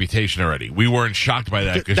that reputation already. We weren't shocked by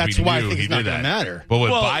that, because that's we why knew I think he it's not did going to that. matter. But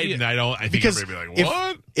with Biden, I think because everybody would be like,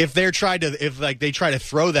 what? If they try to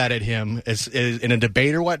throw that at him as in a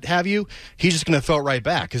debate or what have you, he's just going to throw it right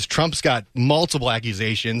back, because Trump's got multiple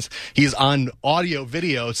accusations. He's on audio,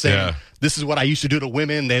 video saying, this is what I used to do to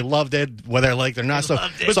women. They loved it, whether like they're not.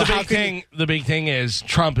 But the big thing is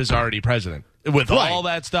Trump is already president. With all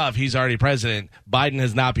that stuff, he's already president. Biden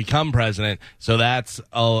has not become president, so that's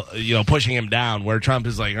pushing him down. Where Trump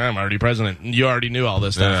is like, I'm already president. You already knew all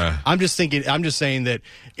this stuff. Yeah. I'm just saying that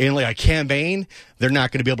in like a campaign, they're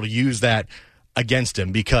not going to be able to use that against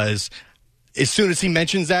him, because as soon as he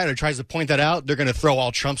mentions that or tries to point that out, they're going to throw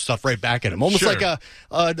all Trump stuff right back at him, almost like a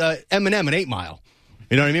Eminem in 8 Mile.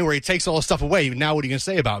 You know what I mean? Where he takes all the stuff away. Now what are you going to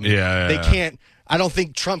say about me? They can't. I don't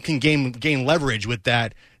think Trump can gain leverage with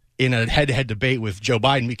that in a head-to-head debate with Joe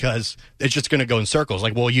Biden, because it's just going to go in circles.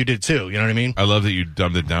 Like, well, you did too. You know what I mean? I love that you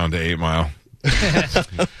dumbed it down to 8 Mile.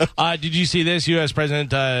 Did you see this? U.S.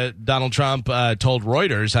 President Donald Trump told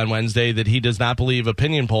Reuters on Wednesday that he does not believe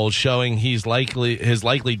opinion polls showing his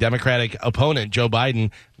likely Democratic opponent, Joe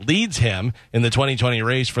Biden, leads him in the 2020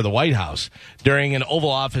 race for the White House. During an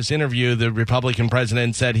Oval Office interview, the Republican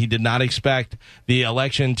president said he did not expect the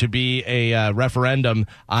election to be a referendum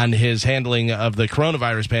on his handling of the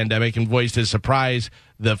coronavirus pandemic, and voiced his surprise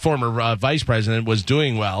the former vice president was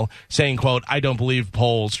doing well, saying, quote, I don't believe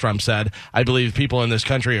polls, Trump said. I believe people in this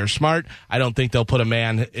country are smart. I don't think they'll put a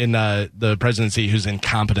man in the presidency who's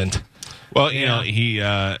incompetent. Well, he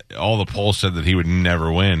all the polls said that he would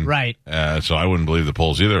never win. Right. So I wouldn't believe the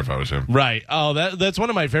polls either if I was him. Right. Oh, that's one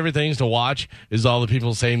of my favorite things to watch is all the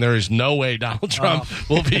people saying there is no way Donald Trump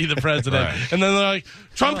will be the president. Right. And then they're like,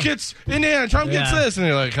 Trump gets Indiana, Trump gets this. And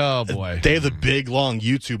you're like, oh, boy. They have the big, long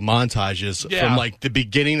YouTube montages from like the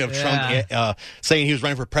beginning of Trump saying he was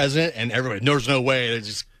running for president, and everybody, there's no way. They're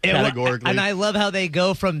just categorically. And I love how they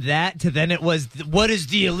go from that to then it was, what is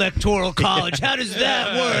the Electoral College? How does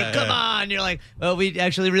that work? Come on. You're like, well, we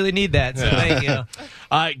actually really need that, so thank you.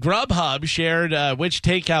 Grubhub shared which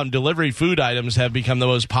takeout and delivery food items have become the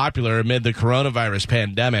most popular amid the coronavirus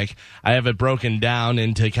pandemic. I have it broken down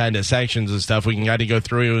into kind of sections and stuff. We can kind of go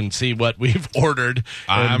through and see what we've ordered.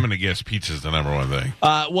 I'm going to guess pizza's the number one thing.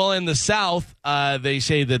 Well, in the South, they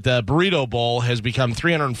say that the burrito bowl has become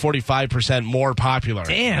 345% more popular.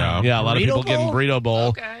 Damn. Yeah, a lot of people Burrito getting bowl? burrito bowl.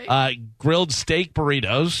 Okay. Grilled steak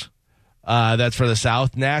burritos. That's for the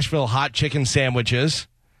South. Nashville hot chicken sandwiches.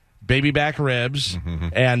 Baby back ribs.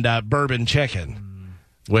 And bourbon chicken.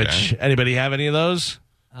 Which, anybody have any of those?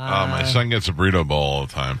 My son gets a burrito bowl all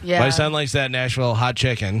the time. Yeah. My son likes that Nashville hot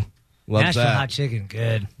chicken. Loves Nashville that. hot chicken,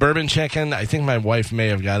 good. Bourbon chicken. I think my wife may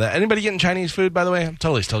have got that. Anybody getting Chinese food, by the way? I'm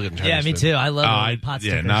totally still getting Chinese food. Yeah, me too. I love pot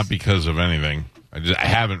stickers. Not because of anything. I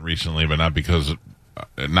haven't recently, but not because,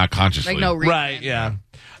 not consciously. Like no reason. Right, yeah.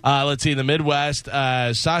 Let's see, in the Midwest,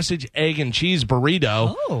 sausage, egg, and cheese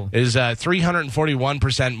burrito is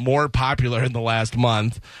 341% more popular in the last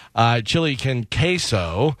month. Chili con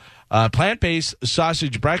queso, plant-based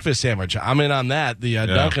sausage breakfast sandwich. I'm in on that, the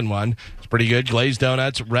Dunkin' one. It's pretty good. Glazed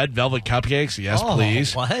donuts, red velvet cupcakes. Yes,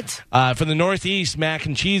 please. What? For the Northeast, mac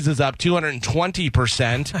and cheese is up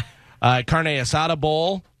 220%. Carne asada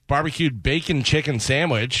bowl. Barbecued bacon chicken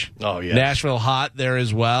sandwich. Oh, yes. Nashville hot there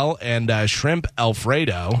as well. And shrimp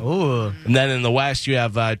Alfredo. Ooh. And then in the West, you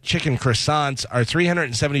have chicken croissants are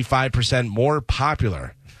 375% more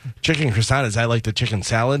popular. Chicken croissant, is that like the chicken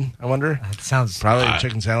salad, I wonder? That sounds... Probably a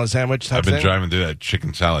chicken salad sandwich type I've been thing. driving through that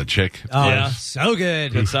chicken salad chick. Oh, Yeah. so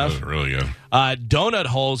good. Good stuff. That was really good. Donut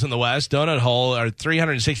holes in the West. Donut hole are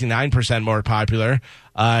 369% more popular.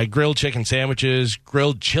 Grilled chicken sandwiches,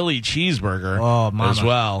 grilled chili cheeseburger as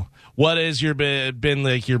well. What is your been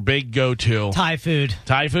like your big go-to? Thai food.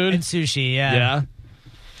 Thai food? And sushi, yeah. Yeah.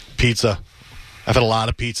 Pizza. I've had a lot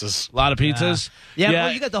of pizzas. A lot of pizzas? Yeah,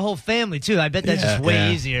 well, you got the whole family, too. I bet that's just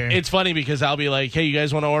way easier. It's funny because I'll be like, hey, you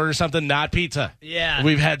guys want to order something? Not pizza. Yeah.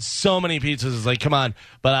 We've had so many pizzas. It's like, come on.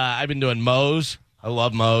 But I've been doing Moe's. I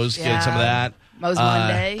love Moe's. Yeah. Get some of that. Moe's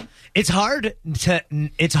Monday. It's hard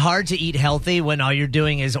to eat healthy when all you're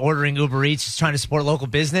doing is ordering Uber Eats, just trying to support local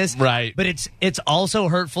business. Right. But it's also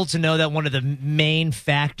hurtful to know that one of the main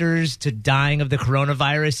factors to dying of the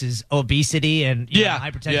coronavirus is obesity and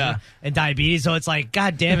hypertension and diabetes. So it's like,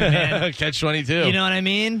 God damn it, man. Catch-22. You know what I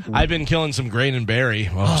mean? I've been killing some grain and berry.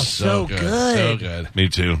 Oh, so good. So good. Me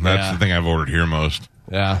too. That's the thing I've ordered here most.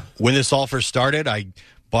 Yeah. When this all first started, I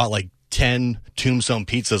bought like 10 Tombstone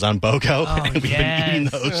pizzas on BOGO, and we've been eating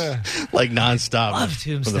those like nonstop Love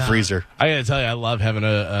from the Tombstone. freezer. I gotta tell you, I love having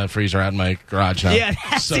a freezer out in my garage now. Yeah,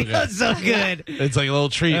 that so good. sounds so good. It's like a little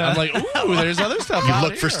treat. I'm like, ooh, there's other stuff. You out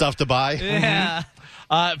look for here. stuff to buy. Yeah.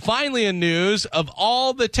 Finally, in news of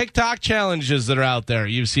all the TikTok challenges that are out there,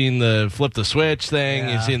 you've seen the flip the switch thing.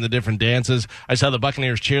 You've seen the different dances. I saw the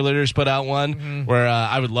Buccaneers cheerleaders put out one where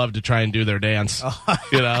I would love to try and do their dance.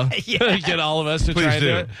 You know, get all of us to try and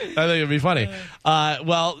do it. I think it'd be funny.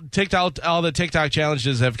 Well, TikTok, all the TikTok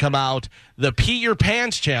challenges have come out. The pee your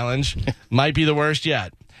pants challenge might be the worst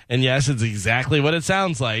yet. And yes, it's exactly what it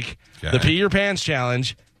sounds like. Okay. The pee your pants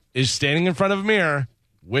challenge is standing in front of a mirror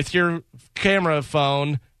with your camera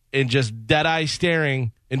phone and just dead-eye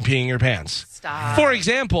staring and peeing your pants. Stop. For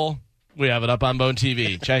example, we have it up on Bone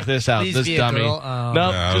TV. Check this out. Please this be a dummy. girl. Oh.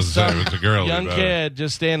 Nope, Yeah, just it's a girl. young kid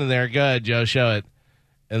just standing there. Good, Joe, show it.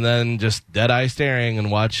 And then just dead-eye staring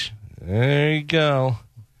and watch. There you go.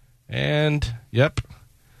 And, yep.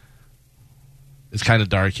 It's kind of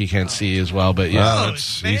dark. You can't see as well, but yeah. Well,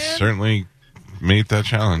 he certainly made that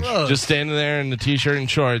challenge. Just standing there in the T-shirt and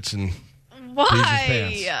shorts and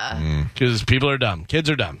Why? because people are dumb. Kids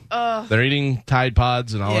are dumb. They're eating Tide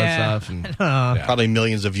Pods and all that stuff. And Probably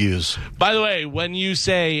millions of views. by the way, when you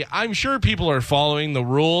say, I'm sure people are following the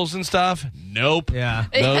rules and stuff, nope. Yeah.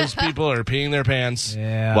 Those people are peeing their pants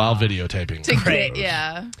while videotaping.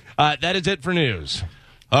 That is it for news.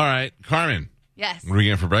 All right, Carmen. Yes. What are we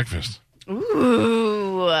getting for breakfast?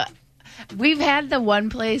 Ooh. We've had the one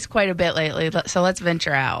place quite a bit lately, so let's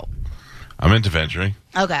venture out. I'm into venturing.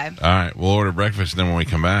 Okay. All right, we'll order breakfast, and then when we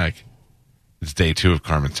come back, it's day 2 of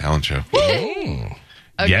Carmen's talent show. Okay.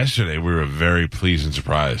 Yesterday, we were very pleased and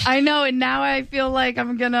surprised. I know, and now I feel like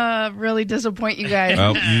I'm going to really disappoint you guys.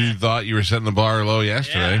 Well, you thought you were setting the bar low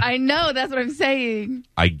yesterday. I know, that's what I'm saying.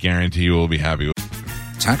 I guarantee you will be happy with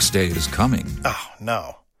Tax day is coming. Oh,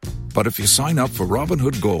 no. But if you sign up for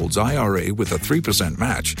Robinhood Gold's IRA with a 3%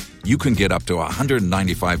 match, you can get up to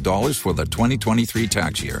 $195 for the 2023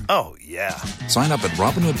 tax year. Oh, yeah. Sign up at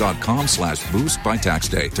Robinhood.com/boost by tax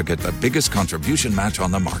day to get the biggest contribution match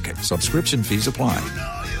on the market. Subscription fees apply.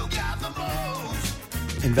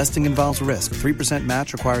 Investing involves risk. 3%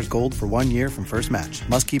 match requires gold for 1 year from first match.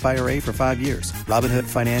 Must keep IRA for 5 years. Robinhood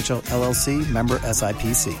Financial, LLC, member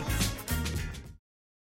SIPC.